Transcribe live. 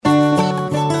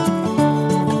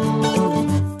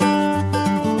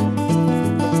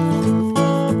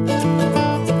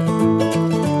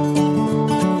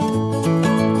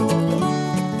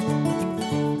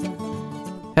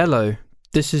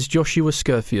This is Joshua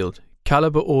Scurfield,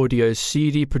 Calibre Audio's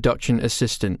CD production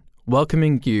assistant,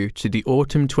 welcoming you to the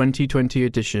Autumn 2020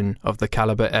 edition of the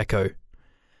Calibre Echo.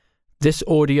 This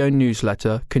audio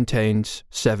newsletter contains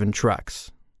 7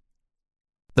 tracks.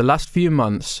 The last few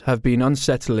months have been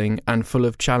unsettling and full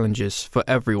of challenges for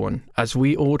everyone as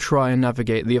we all try and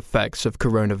navigate the effects of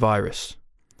coronavirus.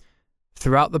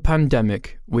 Throughout the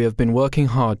pandemic, we have been working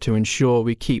hard to ensure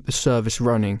we keep the service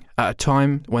running at a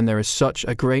time when there is such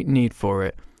a great need for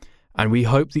it, and we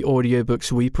hope the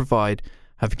audiobooks we provide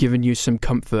have given you some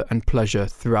comfort and pleasure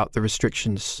throughout the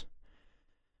restrictions.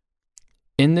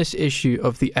 In this issue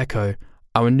of The Echo,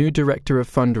 our new Director of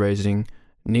Fundraising,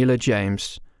 Neela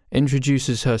James,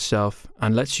 introduces herself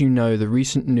and lets you know the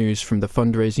recent news from the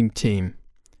fundraising team.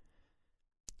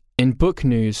 In book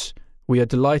news, we are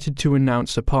delighted to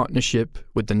announce a partnership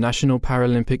with the National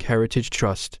Paralympic Heritage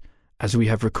Trust as we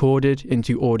have recorded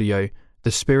into audio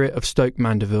The Spirit of Stoke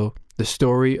Mandeville, the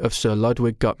story of Sir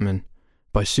Ludwig Gutman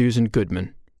by Susan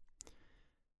Goodman.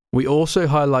 We also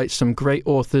highlight some great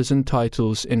authors and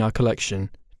titles in our collection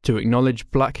to acknowledge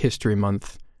Black History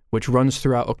Month, which runs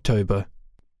throughout October.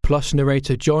 Plus,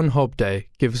 narrator John Hobday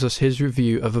gives us his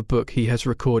review of a book he has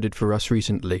recorded for us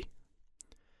recently.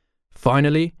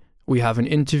 Finally, we have an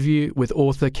interview with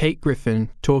author Kate Griffin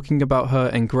talking about her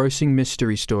engrossing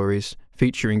mystery stories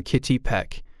featuring Kitty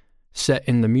Peck, set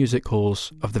in the music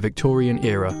halls of the Victorian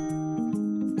era.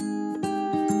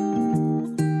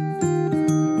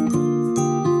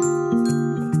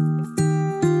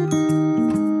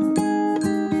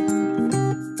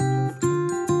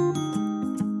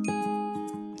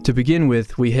 To begin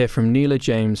with, we hear from Neela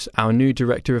James, our new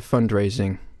Director of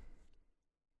Fundraising.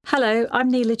 Hello, I'm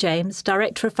Neela James,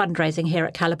 Director of Fundraising here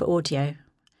at Calibre Audio.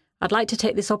 I'd like to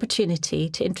take this opportunity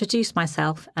to introduce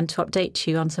myself and to update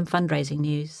you on some fundraising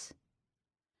news.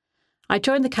 I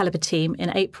joined the Calibre team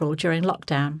in April during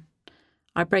lockdown.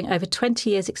 I bring over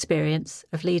 20 years' experience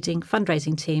of leading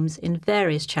fundraising teams in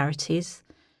various charities,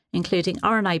 including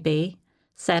RNIB,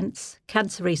 Sense,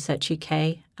 Cancer Research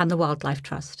UK and the Wildlife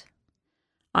Trust.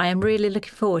 I am really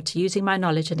looking forward to using my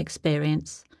knowledge and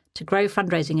experience to grow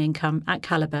fundraising income at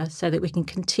Calibre so that we can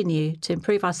continue to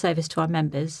improve our service to our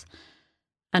members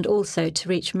and also to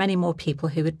reach many more people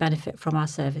who would benefit from our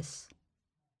service.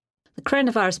 The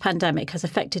coronavirus pandemic has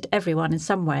affected everyone in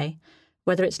some way,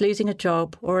 whether it's losing a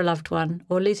job or a loved one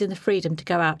or losing the freedom to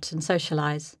go out and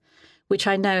socialise, which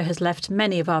I know has left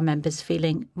many of our members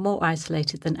feeling more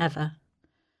isolated than ever.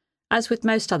 As with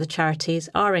most other charities,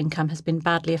 our income has been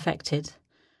badly affected,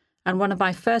 and one of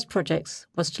my first projects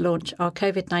was to launch our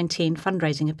COVID-19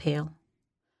 fundraising appeal.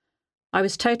 I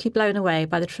was totally blown away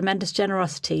by the tremendous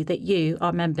generosity that you,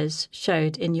 our members,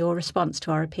 showed in your response to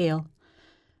our appeal.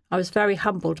 I was very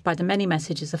humbled by the many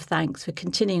messages of thanks for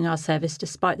continuing our service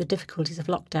despite the difficulties of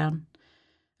lockdown,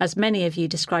 as many of you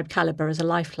described Calibre as a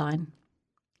lifeline.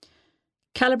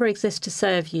 Calibre exists to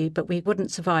serve you, but we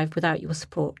wouldn't survive without your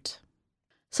support.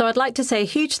 So I'd like to say a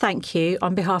huge thank you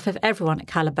on behalf of everyone at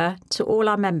Calibre to all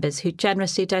our members who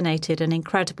generously donated an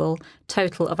incredible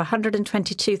total of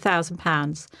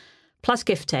 £122,000, plus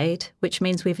gift aid, which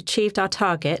means we've achieved our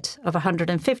target of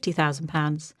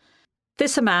 £150,000.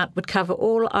 This amount would cover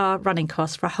all our running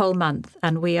costs for a whole month,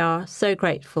 and we are so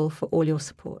grateful for all your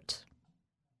support.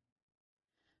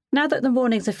 Now that the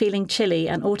mornings are feeling chilly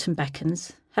and autumn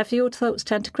beckons, have your thoughts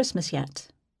turned to Christmas yet?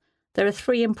 There are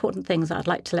 3 important things that I'd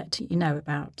like to let you know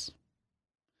about.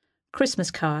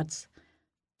 Christmas cards.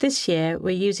 This year, we're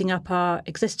using up our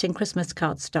existing Christmas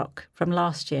card stock from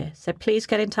last year, so please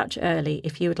get in touch early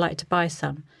if you would like to buy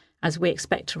some, as we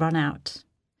expect to run out.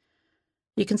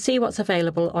 You can see what's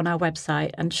available on our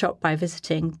website and shop by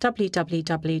visiting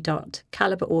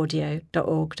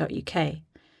www.calibreaudio.org.uk,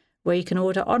 where you can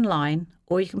order online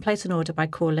or you can place an order by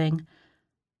calling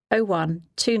 01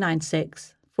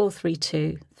 296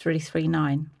 432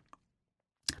 339.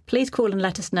 Please call and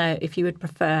let us know if you would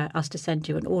prefer us to send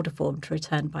you an order form to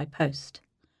return by post.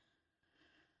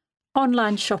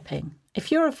 Online shopping.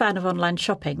 If you're a fan of online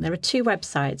shopping, there are 2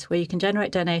 websites where you can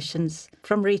generate donations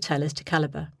from retailers to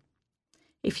Calibre.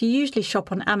 If you usually shop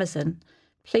on Amazon,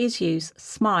 please use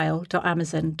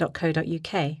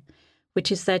smile.amazon.co.uk,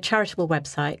 which is their charitable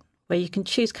website where you can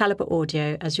choose Calibre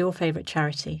Audio as your favourite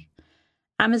charity.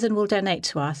 Amazon will donate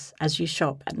to us as you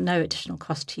shop at no additional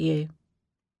cost to you.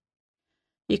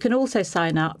 You can also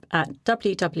sign up at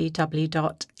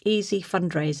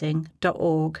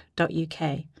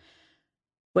www.easyfundraising.org.uk,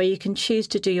 where you can choose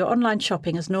to do your online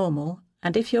shopping as normal,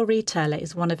 and if your retailer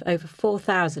is one of over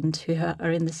 4,000 who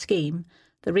are in the scheme,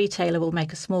 the retailer will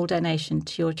make a small donation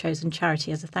to your chosen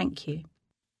charity as a thank you.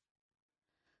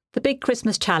 The Big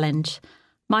Christmas Challenge.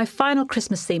 My final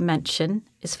Christmas theme mention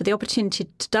is for the opportunity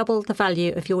to double the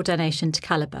value of your donation to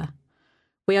Calibre.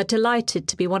 We are delighted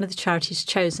to be one of the charities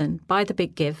chosen by The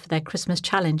Big Give for their Christmas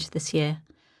challenge this year.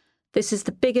 This is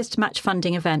the biggest match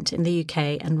funding event in the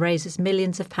UK and raises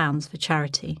millions of pounds for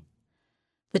charity.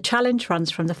 The challenge runs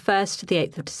from the 1st to the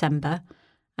 8th of December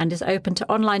and is open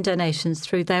to online donations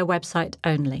through their website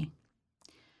only.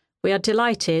 We are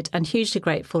delighted and hugely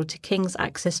grateful to King's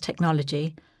Access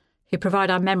Technology, who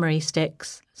provide our memory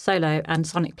sticks, solo and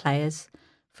sonic players,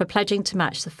 for pledging to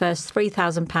match the first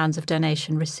 £3,000 of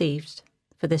donation received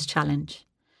for this challenge.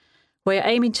 We are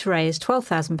aiming to raise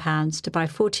 £12,000 to buy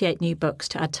 48 new books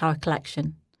to add to our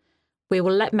collection. We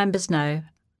will let members know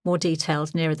more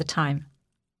details nearer the time.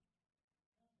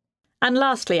 And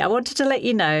lastly, I wanted to let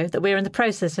you know that we're in the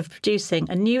process of producing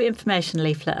a new information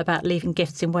leaflet about leaving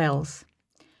gifts in wills.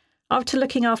 After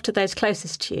looking after those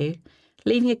closest to you,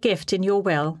 leaving a gift in your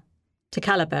will to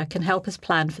Calibre can help us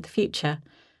plan for the future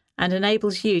and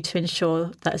enables you to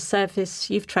ensure that a service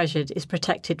you've treasured is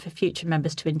protected for future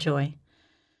members to enjoy.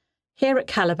 Here at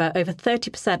Calibre, over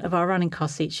 30% of our running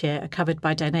costs each year are covered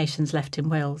by donations left in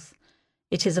wills.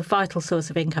 It is a vital source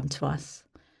of income to us.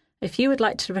 If you would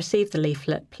like to receive the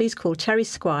leaflet, please call Terry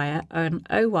Squire on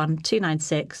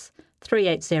 01296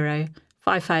 380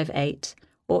 558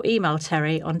 or email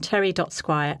Terry on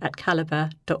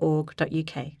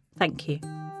terry.squire@calibre.org.uk. Thank you.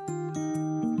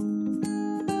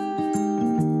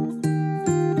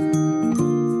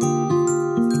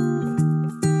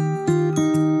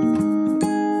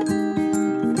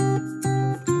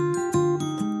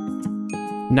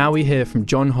 Now we hear from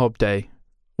John Hobday,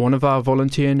 one of our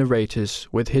volunteer narrators,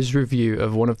 with his review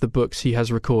of one of the books he has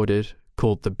recorded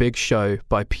called The Big Show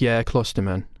by Pierre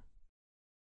Clostermann.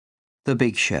 The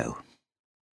Big Show.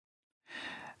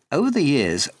 Over the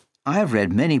years, I have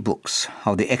read many books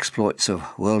of the exploits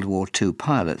of World War II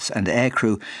pilots and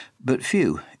aircrew, but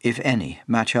few, if any,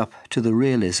 match up to the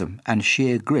realism and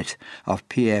sheer grit of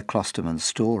Pierre Clostermann's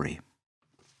story.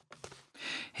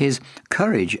 His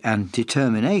courage and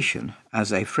determination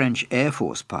as a French Air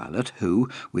Force pilot who,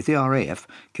 with the RAF,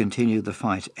 continued the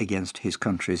fight against his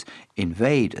country's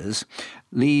invaders,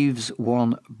 leaves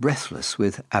one breathless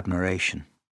with admiration.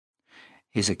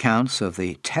 His accounts of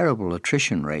the terrible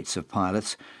attrition rates of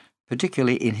pilots,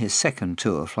 particularly in his second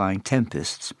tour flying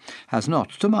Tempests, has not,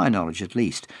 to my knowledge at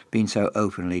least, been so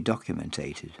openly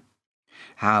documented.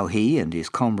 How he and his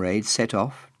comrades set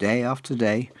off, day after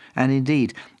day, and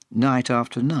indeed night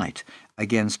after night,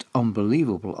 against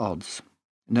unbelievable odds,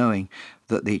 knowing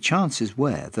that the chances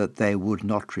were that they would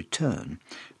not return,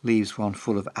 leaves one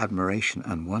full of admiration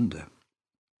and wonder.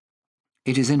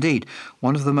 It is indeed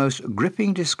one of the most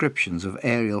gripping descriptions of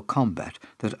aerial combat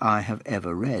that I have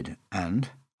ever read, and,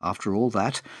 after all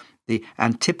that, the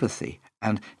antipathy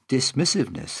and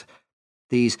dismissiveness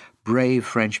these brave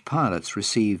French pilots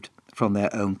received from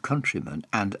their own countrymen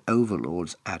and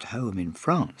overlords at home in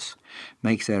France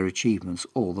makes their achievements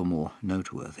all the more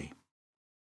noteworthy.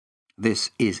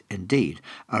 This is indeed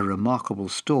a remarkable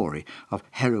story of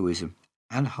heroism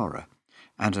and horror,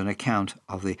 and an account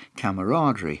of the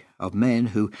camaraderie of men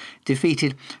who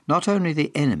defeated not only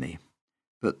the enemy,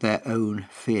 but their own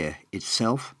fear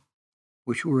itself,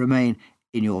 which will remain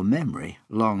in your memory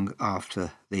long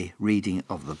after the reading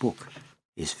of the book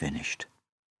is finished.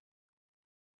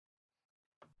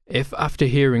 If after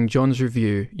hearing John's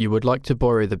review you would like to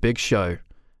borrow The Big Show,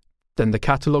 then the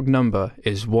catalogue number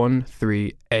is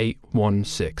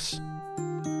 13816.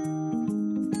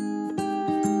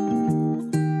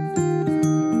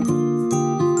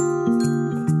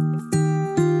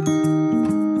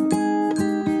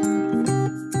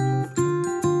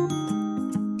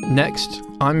 Next,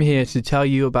 I'm here to tell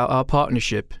you about our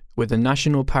partnership with the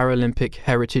National Paralympic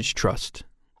Heritage Trust.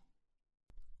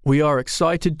 We are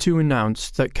excited to announce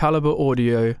that Calibre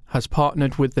Audio has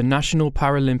partnered with the National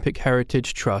Paralympic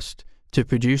Heritage Trust to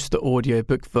produce the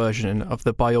audiobook version of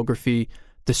the biography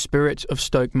The Spirit of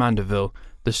Stoke Mandeville,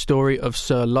 the story of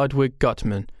Sir Ludwig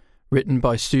Guttmann, written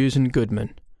by Susan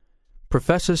Goodman.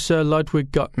 Professor Sir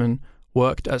Ludwig Guttmann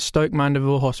worked at Stoke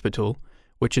Mandeville Hospital,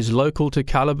 which is local to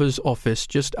Calibre's office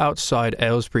just outside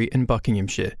Aylesbury in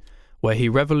Buckinghamshire, where he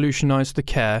revolutionised the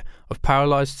care of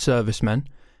paralysed servicemen,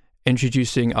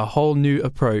 introducing a whole new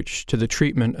approach to the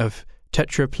treatment of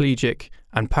tetraplegic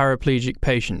and paraplegic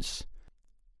patients.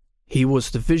 He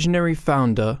was the visionary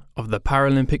founder of the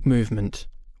Paralympic movement,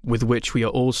 with which we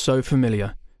are all so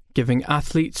familiar, giving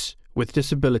athletes with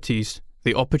disabilities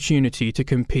the opportunity to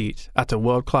compete at a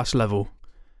world-class level.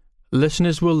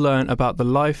 Listeners will learn about the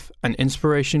life and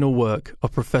inspirational work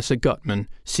of Professor Guttmann,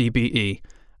 CBE,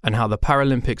 and how the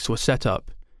Paralympics were set up.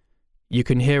 You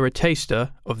can hear a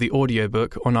taster of the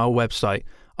audiobook on our website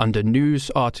under News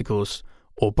Articles,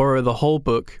 or borrow the whole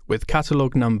book with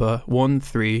catalogue number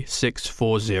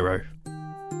 13640.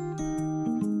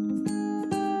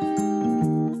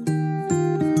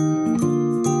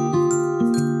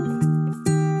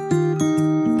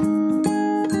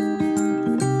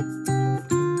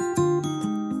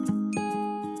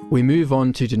 We move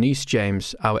on to Denise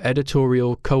James, our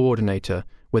editorial coordinator,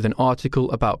 with an article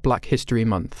about Black History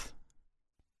Month.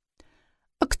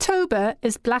 October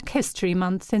is Black History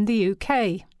Month in the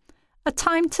UK, a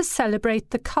time to celebrate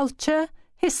the culture,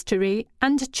 history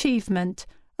and achievement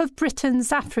of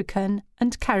Britain's African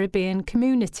and Caribbean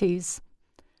communities.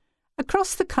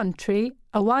 Across the country,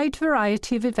 a wide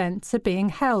variety of events are being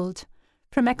held,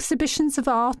 from exhibitions of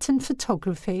art and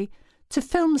photography to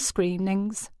film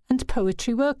screenings and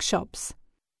poetry workshops.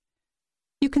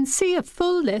 You can see a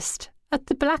full list at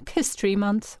the Black History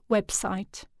Month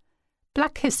website,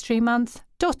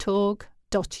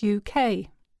 blackhistorymonth.org.uk.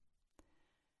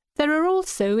 There are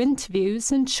also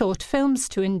interviews and short films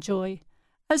to enjoy,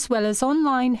 as well as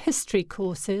online history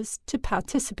courses to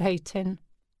participate in.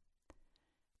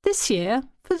 This year,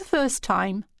 for the first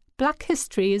time, Black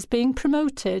history is being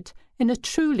promoted in a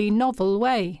truly novel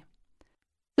way.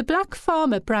 The Black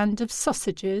Farmer brand of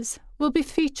sausages will be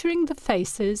featuring the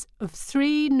faces of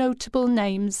 3 notable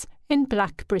names in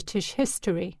Black British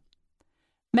history.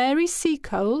 Mary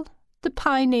Seacole, the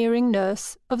pioneering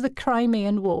nurse of the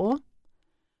Crimean War,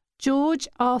 George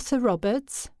Arthur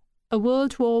Roberts, a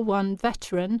World War I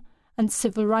veteran and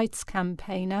civil rights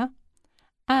campaigner,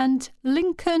 and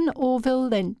Lincoln Orville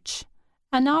Lynch,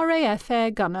 an RAF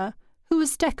air gunner who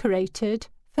was decorated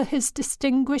for his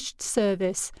distinguished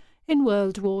service in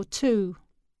World War II.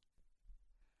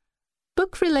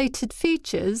 Book-related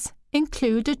features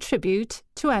include a tribute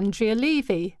to Andrea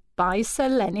Levy by Sir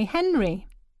Lenny Henry.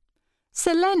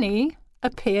 Sir Lenny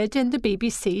appeared in the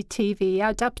BBC TV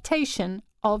adaptation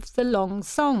of The Long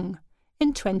Song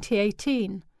in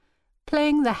 2018,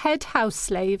 playing the head house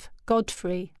slave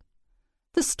Godfrey.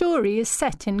 The story is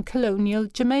set in colonial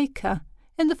Jamaica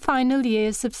in the final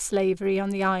years of slavery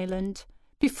on the island,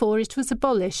 before it was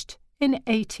abolished in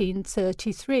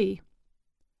 1833.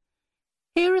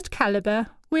 Here at Calibre,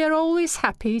 we are always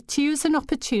happy to use an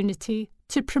opportunity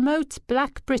to promote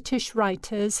Black British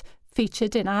writers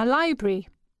featured in our library.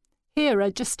 Here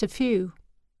are just a few.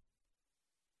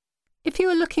 If you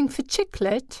are looking for chick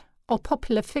lit or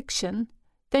popular fiction,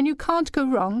 then you can't go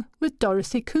wrong with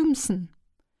Dorothy Coomson.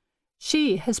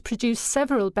 She has produced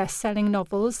several best-selling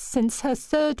novels since her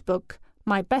 3rd book,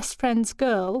 My Best Friend's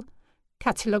Girl,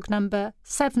 catalogue number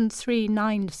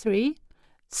 7393,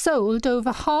 sold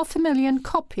over 500,000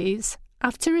 copies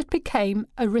after it became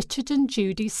a Richard and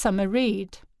Judy summer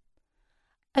read.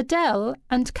 Adele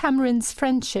and Cameron's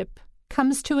friendship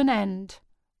comes to an end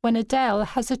when Adele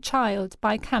has a child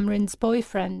by Cameron's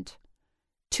boyfriend.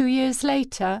 2 years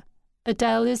later,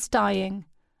 Adele is dying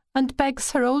and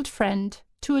begs her old friend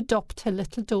to adopt her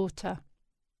little daughter.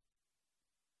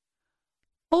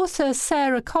 Author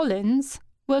Sarah Collins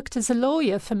worked as a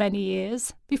lawyer for many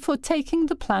years before taking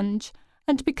the plunge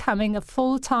and becoming a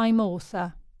full-time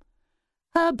author.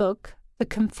 Her book, The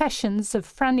Confessions of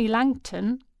Franny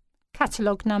Langton,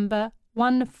 catalogue number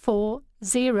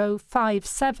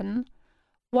 14057,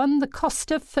 won the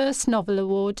Costa First Novel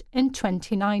Award in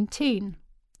 2019.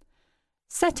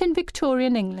 Set in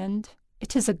Victorian England,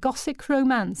 it is a gothic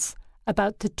romance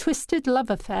about the twisted love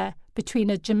affair between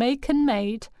a Jamaican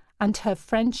maid and her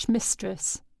French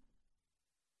mistress.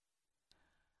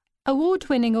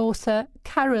 Award-winning author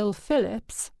Carol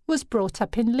Phillips was brought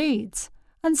up in Leeds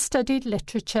and studied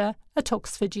literature at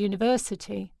Oxford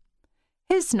University.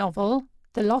 His novel,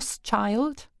 The Lost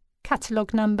Child,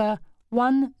 catalogue number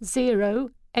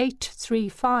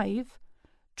 10835,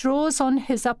 draws on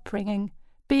his upbringing,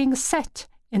 being set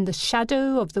in the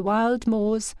shadow of the wild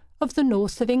moors of the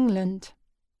north of England.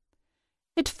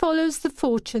 It follows the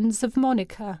fortunes of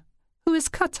Monica, who is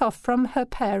cut off from her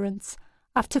parents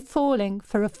after falling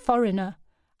for a foreigner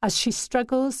as she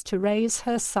struggles to raise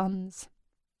her sons.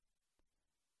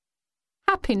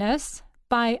 Happiness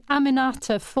by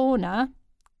Aminata Fauna,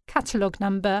 catalogue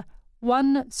number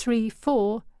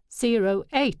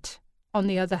 13408, on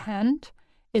the other hand,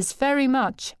 is very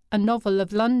much a novel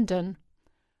of London,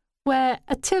 where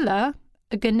Attila,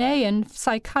 a Ghanaian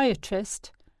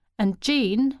psychiatrist, and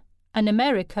Jean, an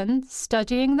American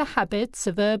studying the habits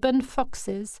of urban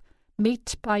foxes,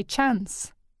 meet by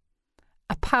chance.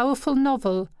 A powerful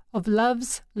novel of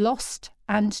loves lost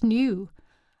and new,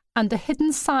 and the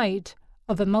hidden side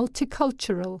of a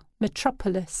multicultural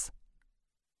metropolis.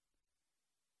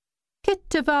 Kit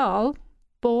de Waal,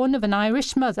 born of an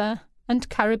Irish mother and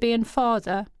Caribbean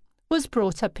father, was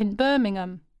brought up in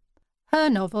Birmingham. Her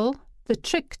novel, The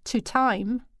Trick to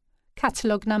Time,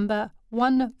 catalogue number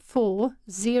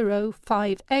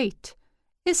 14058,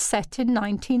 is set in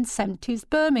 1970s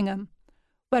Birmingham,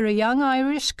 where a young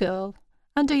Irish girl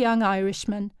and a young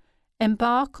Irishman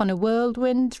embark on a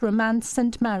whirlwind romance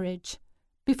and marriage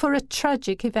before a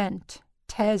tragic event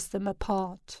tears them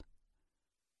apart.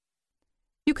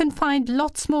 You can find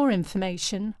lots more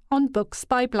information on books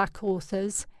by Black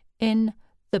authors in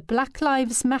the Black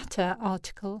Lives Matter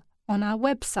article on our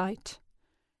website,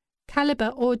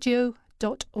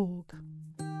 caliberaudio.org.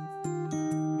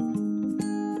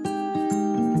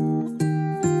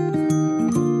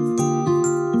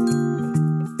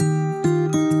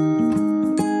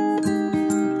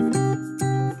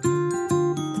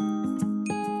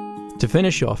 To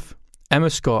finish off, Emma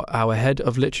Scott, our head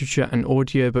of literature and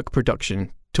audiobook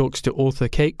production, talks to author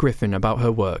Kate Griffin about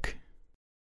her work.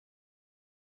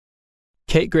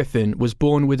 Kate Griffin was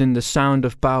born within the sound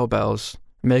of Bow Bells,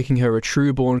 making her a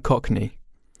true-born Cockney.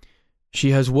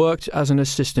 She has worked as an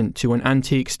assistant to an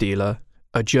antiques dealer,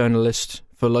 a journalist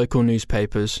for local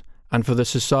newspapers, and for the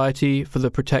Society for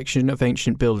the Protection of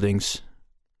Ancient Buildings.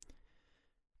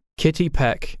 Kitty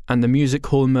Peck and the Music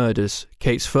Hall Murders,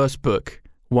 Kate's first book,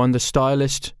 won the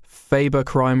Stylist Faber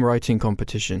Crime Writing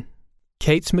Competition.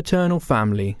 Kate's maternal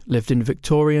family lived in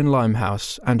Victorian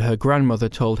Limehouse, and her grandmother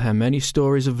told her many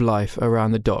stories of life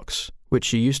around the docks, which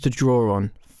she used to draw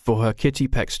on for her Kitty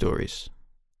Peck stories.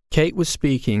 Kate was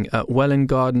speaking at Welwyn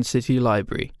Garden City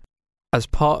Library as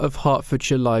part of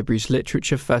Hertfordshire Library's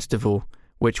Literature Festival,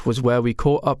 which was where we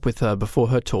caught up with her before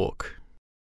her talk.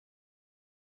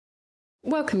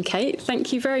 Welcome, Kate.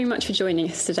 Thank you very much for joining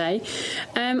us today.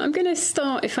 I'm going to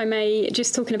start, if I may,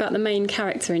 just talking about the main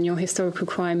character in your historical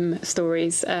crime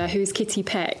stories, who's Kitty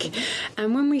Peck.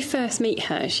 And when we first meet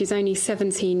her, she's only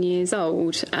 17 years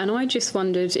old. And I just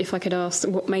wondered if I could ask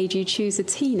what made you choose a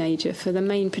teenager for the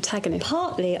main protagonist?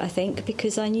 Partly, I think,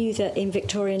 because I knew that in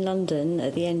Victorian London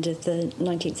at the end of the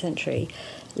 19th century,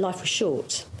 life was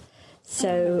short.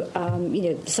 So,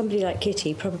 somebody like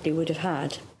Kitty probably would have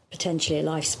had potentially a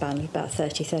lifespan of about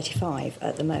 30, 35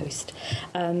 at the most.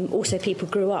 Also, people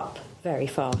grew up very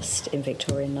fast in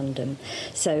Victorian London.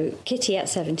 So Kitty at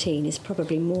 17 is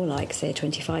probably more like, say, a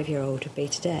 25-year-old would be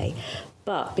today.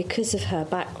 But because of her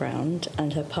background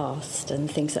and her past and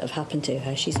the things that have happened to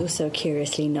her, she's also a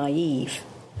curiously naive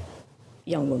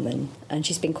young woman, and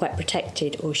she's been quite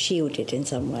protected or shielded in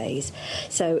some ways.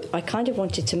 So I kind of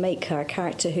wanted to make her a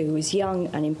character who was young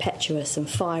and impetuous and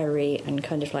fiery and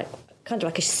kind of like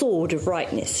a sword of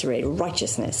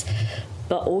righteousness,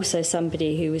 but also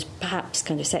somebody who was perhaps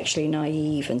kind of sexually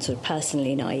naive and sort of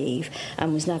personally naive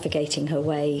and was navigating her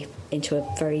way into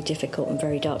a very difficult and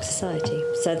very dark society.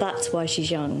 So that's why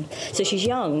she's young. So she's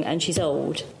young and she's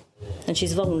old and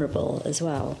she's vulnerable as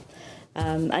well.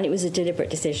 And it was a deliberate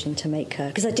decision to make her,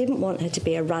 because I didn't want her to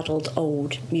be a raddled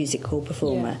old music hall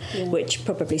performer, which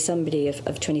probably somebody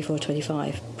of 24,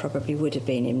 25 probably would have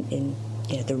been in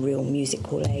the real music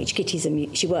hall age. Kitty's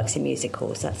she works in music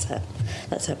halls. That's her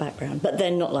background. But they're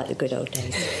not like the good old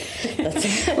days.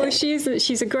 Well,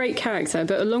 she's a great character.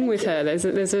 But along with her,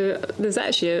 there's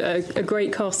actually a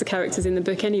great cast of characters in the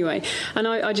book anyway. And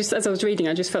I just, as I was reading,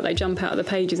 I just felt they jump out of the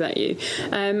pages at you.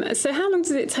 So how long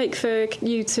does it take for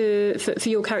you for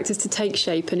your characters to take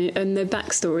shape and their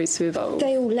backstories to evolve?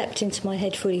 They all leapt into my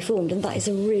head fully formed, and that is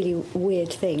a really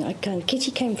weird thing.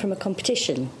 Kitty came from a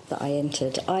competition that I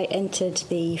entered. I entered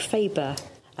the Faber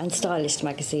and Stylist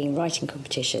magazine writing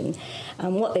competition,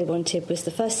 and what they wanted was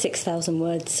the first 6,000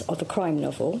 words of a crime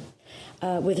novel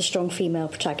with a strong female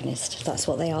protagonist. That's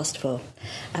what they asked for,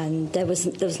 and there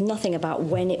was nothing about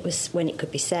when it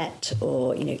could be set,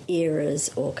 or eras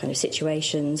or kind of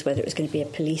situations, whether it was going to be a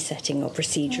police setting or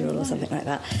procedural or something like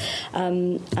that.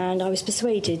 And I was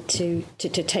persuaded to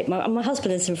take my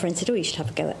husband and some friends said, you should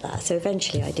have a go at that. So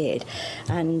eventually I did,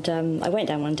 and I went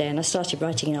down one day and I started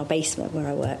writing in our basement where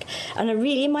I work. And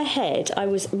in my head, I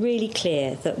was really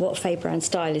clear that what Faber and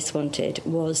Stylist wanted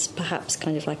was perhaps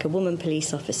kind of like a woman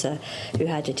police officer who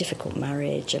had a difficult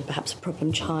marriage and perhaps a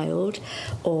problem child,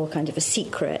 or kind of a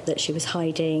secret that she was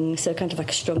hiding, so kind of like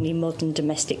a strongly modern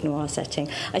domestic noir setting.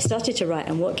 I started to write,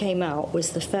 and what came out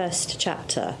was the first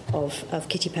chapter of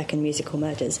Kitty Peck and Music Hall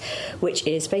Murders, which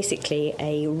is basically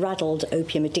a raddled,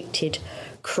 opium-addicted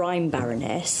crime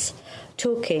baroness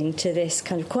talking to this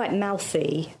kind of quite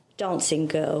mouthy dancing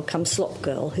girl come slop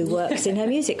girl who works in her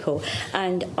music hall.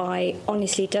 And I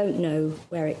honestly don't know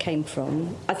where it came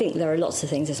from. I think there are lots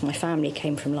of things. As my family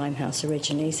came from Limehouse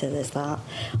originally, so there's that.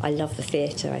 I love the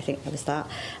theatre, I think there was that.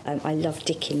 I love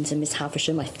Dickens and Miss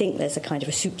Havisham. I think there's a kind of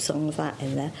a soup song of that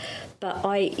in there. But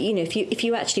if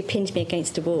you actually pinned me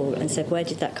against a wall and said, where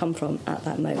did that come from at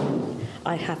that moment,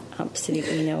 I have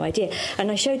absolutely no idea. And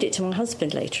I showed it to my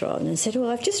husband later on and said, well,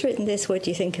 I've just written this, what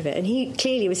do you think of it? And he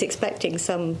clearly was expecting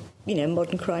some,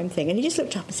 modern crime thing. And he just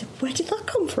looked up and said, where did that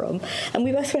come from? And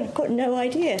we both went, I've got no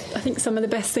idea. I think some of the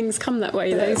best things come that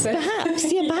way, though. So.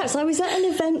 Perhaps. I was at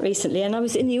an event recently and I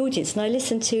was in the audience and I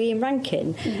listened to Ian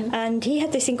Rankin, and he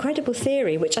had this incredible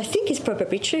theory, which I think is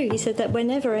probably true. He said that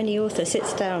whenever any author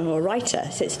sits down, or writer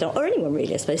sits down, or anyone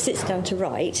really, I suppose, sits down to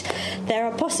write, there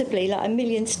are possibly like a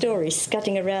million stories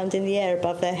scudding around in the air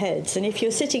above their heads. And if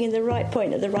you're sitting in the right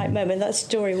point at the right moment, that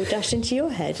story will dash into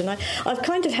your head. And I've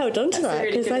kind of held on to that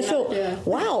because I thought,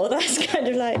 wow, that's kind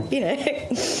of like,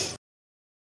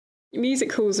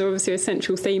 Music halls are obviously a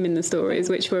central theme in the stories,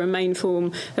 which were a main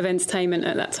form of entertainment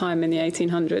at that time in the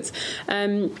 1800s.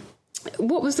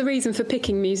 What was the reason for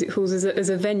picking music halls as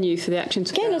a venue for the action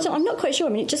to Again, I'm not quite sure.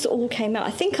 I mean, it just all came out. I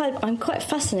think I'm quite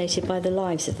fascinated by the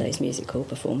lives of those music hall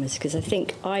performers, because I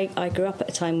think I grew up at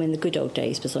a time when The Good Old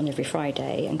Days was on every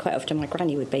Friday, and quite often my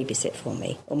granny would babysit for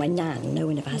me, or my nan. No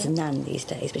one ever has a nan these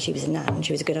days, but she was a nan.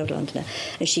 She was a good old Londoner,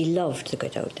 and she loved The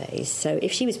Good Old Days. So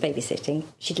if she was babysitting,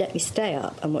 she'd let me stay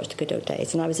up and watch The Good Old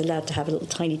Days, and I was allowed to have a little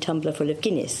tiny tumbler full of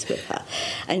Guinness with her.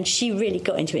 And she really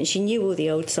got into it, and she knew all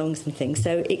the old songs and things,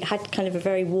 so it had kind of a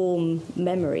very warm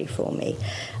memory for me.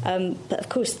 But of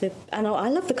course, I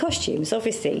love the costumes.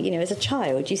 Obviously, as a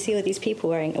child, you see all these people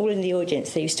wearing, all in the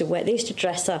audience, they used to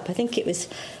dress up. I think it was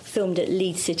filmed at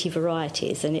Leeds City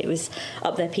Varieties, and it was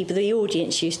up there. The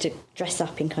audience used to dress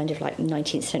up in kind of like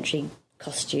 19th century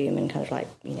costume and kind of like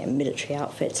military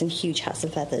outfits and huge hats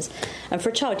and feathers. And for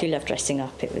a child who loved dressing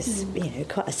up, it was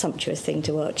quite a sumptuous thing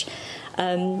to watch.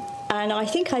 And I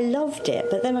think I loved it,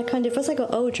 but then as I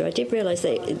got older, I did realise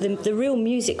that the real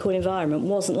music hall environment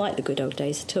wasn't like The Good Old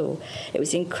Days at all. It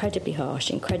was incredibly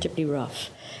harsh, incredibly rough,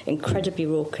 incredibly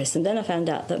raucous. And then I found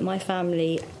out that my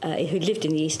family, who lived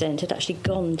in the East End, had actually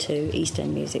gone to East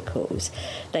End music halls.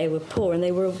 They were poor,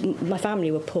 and my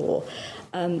family were poor.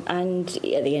 And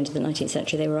at the end of the 19th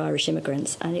century, they were Irish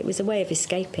immigrants, and it was a way of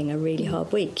escaping a really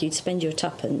hard week. You'd spend your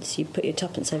tuppence, you'd put your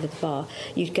tuppence over the bar,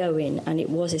 you'd go in, and it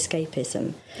was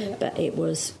escapism. Yeah. But it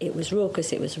was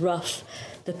raucous, it was rough.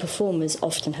 The performers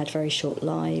often had very short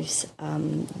lives.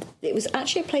 It was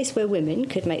actually a place where women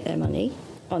could make their money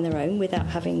on their own without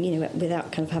having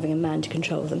a man to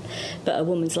control them. But a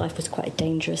woman's life was quite a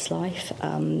dangerous life.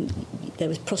 There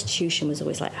was prostitution was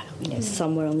always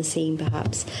somewhere on the scene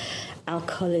perhaps.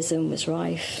 Alcoholism was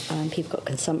rife, people got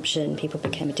consumption, people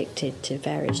became addicted to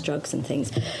various drugs and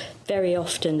things. Very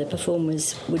often the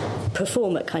performers would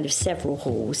perform at kind of several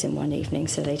halls in one evening,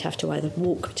 so they'd have to either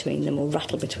walk between them or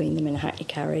rattle between them in a hackney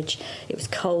carriage. It was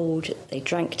cold, they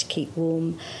drank to keep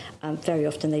warm. Very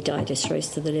often they died of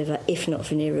cirrhosis to the liver, if not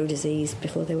venereal disease,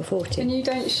 before they were 40. And you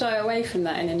don't shy away from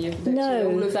that in any of the books?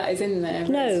 No. All of that is in there.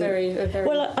 No. It's very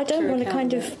well, I don't want to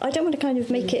kind of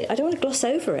make it. I don't want to gloss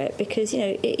over it because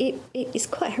it is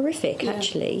quite horrific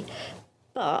actually.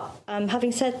 But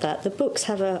having said that, the books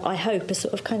have I hope a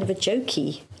sort of kind of a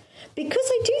jokey. Because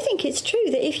I do think it's true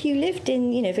that if you lived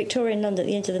in, Victorian London at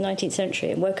the end of the 19th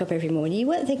century and woke up every morning, you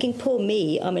weren't thinking, poor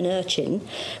me, I'm an urchin.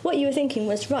 What you were thinking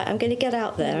was, right, I'm going to get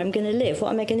out there, I'm going to live.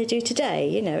 What am I going to do today?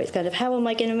 It's kind of, how am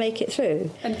I going to make it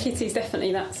through? And Kitty's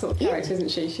definitely that sort of character, isn't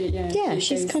she? She's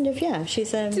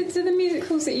She's... Do the music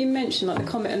halls that you mentioned, like the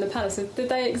Comet and the Palace, did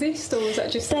they exist, or was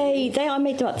that just... I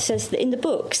made them up. It says that in the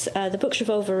books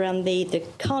revolve around the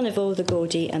Carnival, the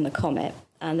Geordie and the Comet.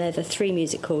 And they're the three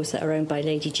music halls that are owned by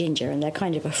Lady Ginger, and they're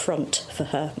kind of a front for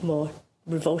her more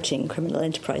revolting criminal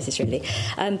enterprises, really.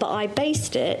 But I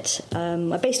based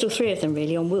all three of them,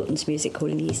 really, on Wilton's Music Hall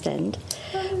in the East End,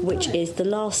 which is the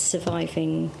last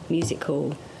surviving music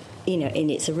hall, in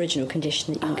its original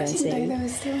condition that you can go and see. I didn't know they were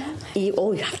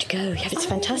still you have to go. It's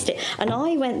fantastic. And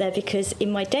I went there because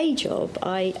in my day job,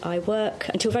 I work,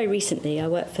 until very recently, I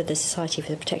worked for the Society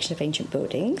for the Protection of Ancient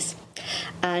Buildings.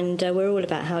 And we're all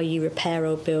about how you repair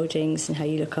old buildings and how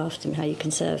you look after them, how you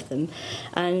conserve them.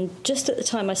 And just at the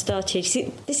time I started,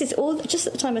 just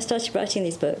at the time I started writing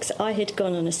these books, I had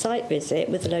gone on a site visit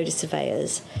with a load of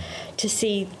surveyors to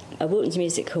see Wilton's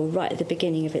Music Hall right at the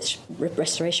beginning of its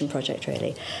restoration project,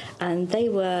 really. And they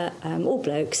were all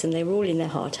blokes, and they were all in their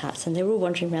hard hats, and they were all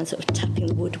wandering around sort of tapping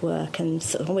the woodwork and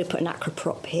sort of, we put an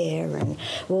acroprop here, and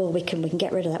we can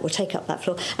get rid of that, we'll take up that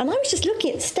floor. And I was just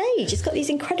looking at the stage. It's got these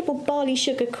incredible barley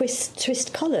sugar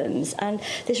twist columns and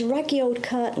this raggy old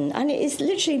curtain, and it is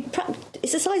literally,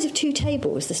 it's the size of 2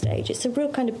 tables, the stage. It's a real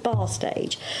kind of bar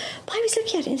stage. But I was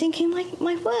looking at it and thinking,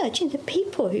 my word, the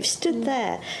people who've stood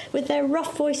there with their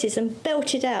rough voices and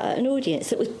belted out at an audience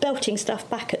that was belting stuff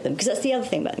back at them, because that's the other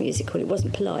thing about the musical, it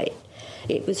wasn't polite.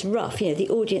 It was rough. The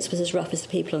audience was as rough as the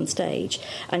people on stage,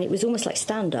 and it was almost like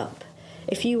stand-up.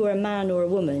 If you were a man or a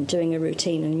woman doing a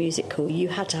routine in a musical, you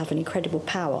had to have an incredible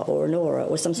power or an aura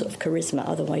or some sort of charisma,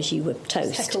 otherwise you were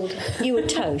toast. You were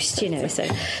toast,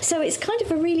 So it's kind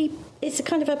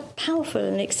of a powerful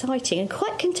and exciting and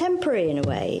quite contemporary in a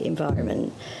way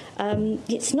environment.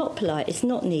 It's not polite, it's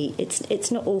not neat,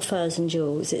 it's not all furs and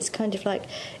jewels. It's kind of like,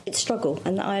 it's struggle,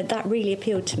 and that really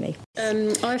appealed to me.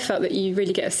 I felt that you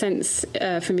really get a sense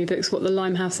from your books what the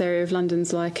Limehouse area of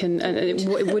London's like, and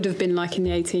what it would have been like in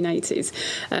the 1880s.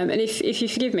 And if you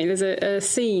forgive me, there's a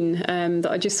scene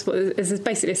that there's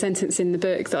basically a sentence in the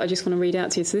book that I just want to read out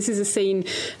to you. So this is a scene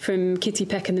from Kitty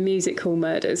Peck and the Music Hall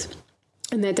Murders.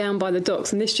 And they're down by the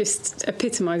docks, and this just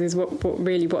epitomises what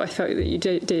I felt that you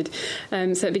did.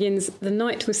 So it begins, the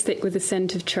night was thick with the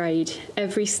scent of trade.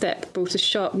 Every step brought a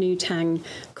sharp new tang.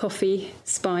 Coffee,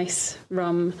 spice,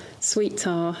 rum, sweet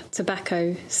tar,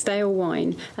 tobacco, stale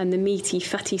wine, and the meaty,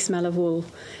 fatty smell of wool.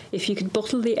 If you could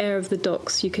bottle the air of the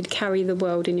docks, you could carry the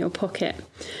world in your pocket.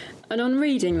 And on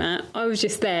reading that, I was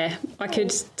just there. I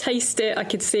could taste it, I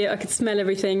could see it, I could smell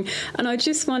everything. And I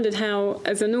just wondered how,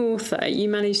 as an author, you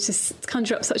managed to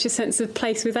conjure up such a sense of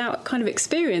place without kind of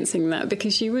experiencing that,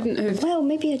 because you wouldn't have... Well,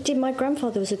 maybe I did. My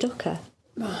grandfather was a docker.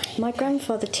 Right. My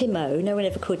grandfather, Timo, no one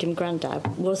ever called him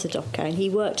Grandad, was a docker, and he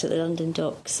worked at the London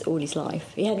docks all his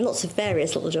life. He had lots of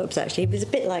various little jobs, actually. He was a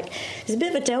bit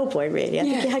of a Del boy, really. I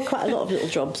think he had quite a lot of little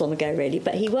jobs on the go, really,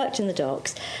 but he worked in the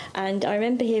docks, and I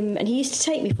remember him, and he used to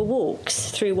take me for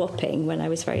walks through Wapping when I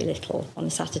was very little on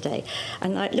a Saturday,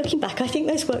 and looking back, I think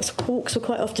those walks were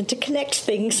quite often to collect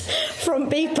things from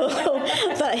people,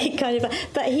 I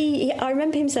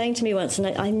remember him saying to me once, and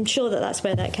I'm sure that's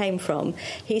where that came from,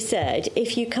 he said,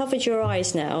 if you covered your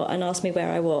eyes now and asked me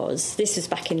where I was, this was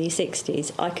back in the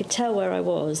 60s, I could tell where I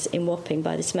was in Wapping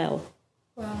by the smell.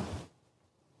 Wow.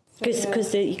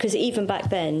 Because even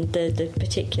back then, the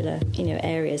particular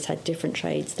areas had different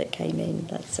trades that came in.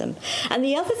 And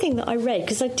the other thing that I read,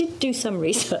 because I did do some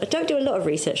research, I don't do a lot of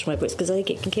research on my books because I think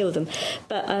it can kill them,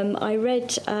 but I read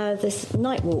this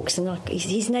Night Walks, and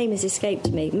his name has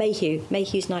escaped me,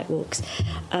 Mayhew's Night Walks,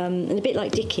 and a bit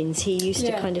like Dickens, he used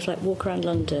to kind of like walk around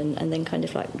London and then kind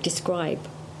of like describe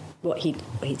what he'd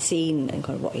seen and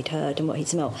kind of what he'd heard and what he'd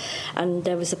smelled. And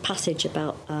there was a passage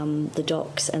about the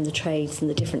docks and the trades and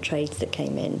the different trades that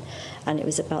came in, and it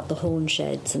was about the horn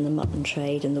sheds and the mutton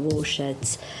trade and the wool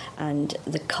sheds and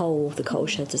the coal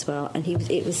sheds as well. And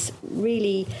it was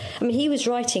really, he was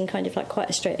writing kind of like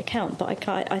quite a straight account, but I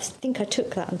think I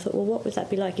took that and thought, well, what would that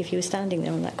be like if you were standing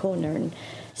there on that corner and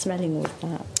smelling all of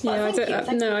that? Yeah, I was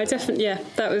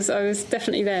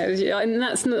definitely there, and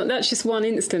that's just one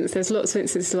instance. There's lots of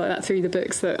instances like that through the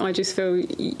books that I just feel,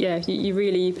 you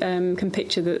really can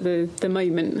picture the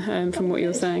moment from what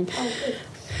you're saying.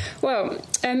 Well,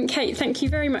 Kate, thank you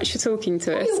very much for talking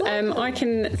to us. I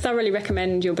can thoroughly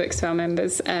recommend your books to our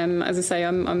members. As I say,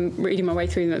 I'm reading my way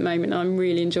through them at the moment, and I'm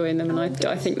really enjoying them, and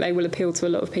I think they will appeal to a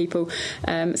lot of people.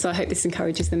 So I hope this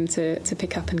encourages them to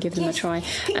pick up and give them a try.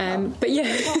 But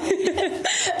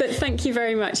thank you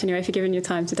very much anyway for giving your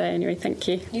time today. Anyway, thank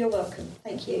you. You're welcome.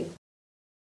 Thank you.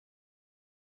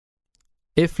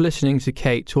 If listening to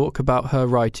Kate talk about her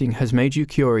writing has made you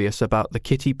curious about the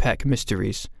Kitty Peck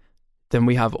mysteries, then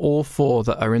we have all 4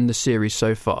 that are in the series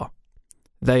so far.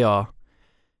 They are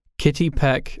Kitty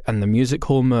Peck and the Music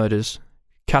Hall Murders,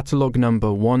 catalogue number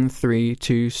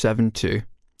 13272,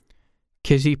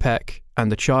 Kitty Peck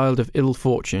and the Child of Ill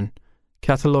Fortune,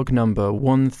 catalogue number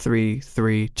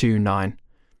 13329,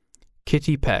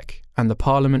 Kitty Peck and the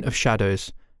Parliament of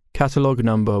Shadows, catalogue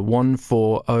number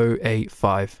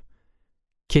 14085,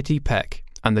 Kitty Peck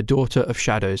and the Daughter of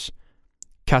Shadows,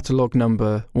 catalogue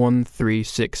number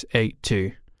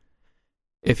 13682.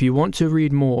 If you want to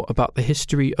read more about the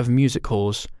history of music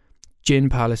halls, gin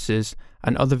palaces,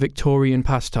 and other Victorian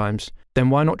pastimes, then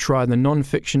why not try the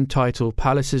non-fiction title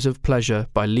Palaces of Pleasure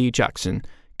by Lee Jackson,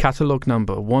 catalogue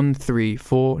number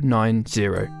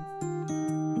 13490.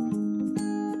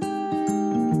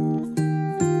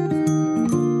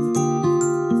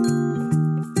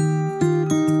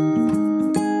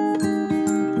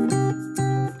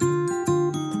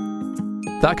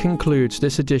 That concludes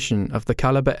this edition of the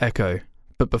Calibre Echo,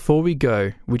 but before we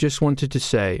go, we just wanted to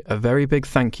say a very big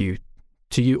thank you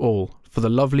to you all for the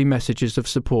lovely messages of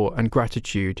support and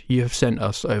gratitude you have sent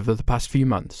us over the past few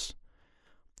months.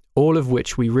 all of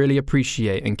which we really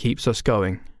appreciate and keeps us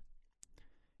going.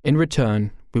 In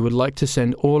return, we would like to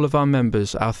send all of our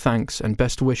members our thanks and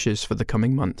best wishes for the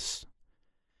coming months.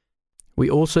 We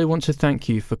also want to thank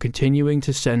you for continuing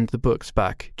to send the books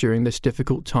back during this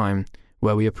difficult time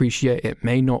where we appreciate it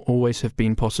may not always have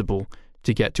been possible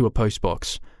to get to a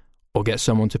postbox or get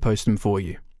someone to post them for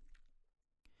you.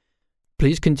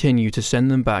 Please continue to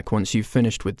send them back once you've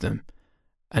finished with them,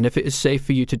 and if it is safe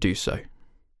for you to do so.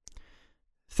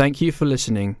 Thank you for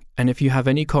listening, and if you have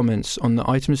any comments on the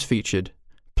items featured,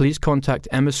 please contact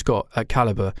Emma Scott at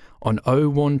Calibre on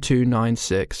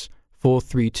 01296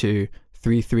 432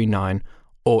 339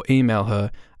 or email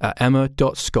her at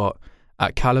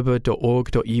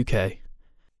emma.scott@calibre.org.uk.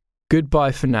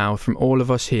 Goodbye for now from all of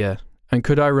us here, and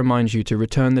could I remind you to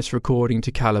return this recording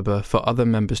to Calibre for other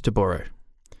members to borrow.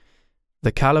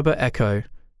 The Calibre Echo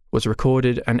was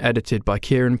recorded and edited by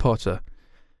Kieran Potter.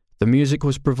 The music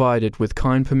was provided with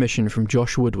kind permission from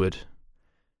Josh Woodward.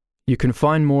 You can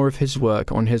find more of his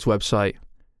work on his website,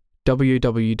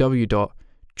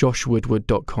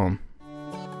 www.joshwoodward.com.